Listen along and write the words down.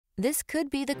This could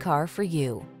be the car for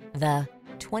you. The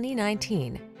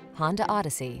 2019 Honda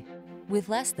Odyssey. With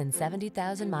less than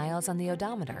 70,000 miles on the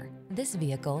odometer, this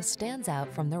vehicle stands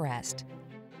out from the rest.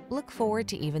 Look forward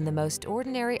to even the most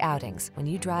ordinary outings when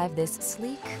you drive this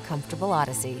sleek, comfortable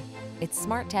Odyssey. Its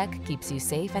smart tech keeps you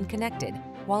safe and connected,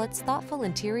 while its thoughtful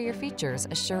interior features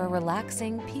assure a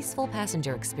relaxing, peaceful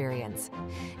passenger experience.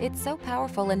 It's so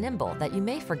powerful and nimble that you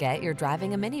may forget you're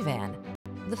driving a minivan.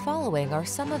 The following are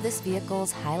some of this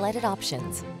vehicle's highlighted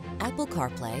options: Apple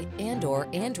CarPlay and/or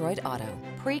Android Auto,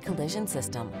 pre-collision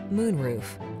system, moonroof,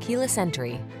 keyless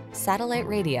entry, satellite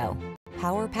radio,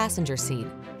 power passenger seat,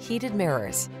 heated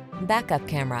mirrors, backup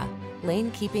camera,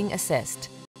 lane keeping assist,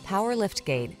 power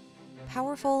liftgate.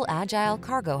 Powerful, agile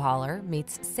cargo hauler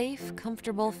meets safe,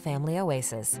 comfortable family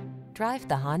oasis. Drive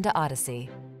the Honda Odyssey.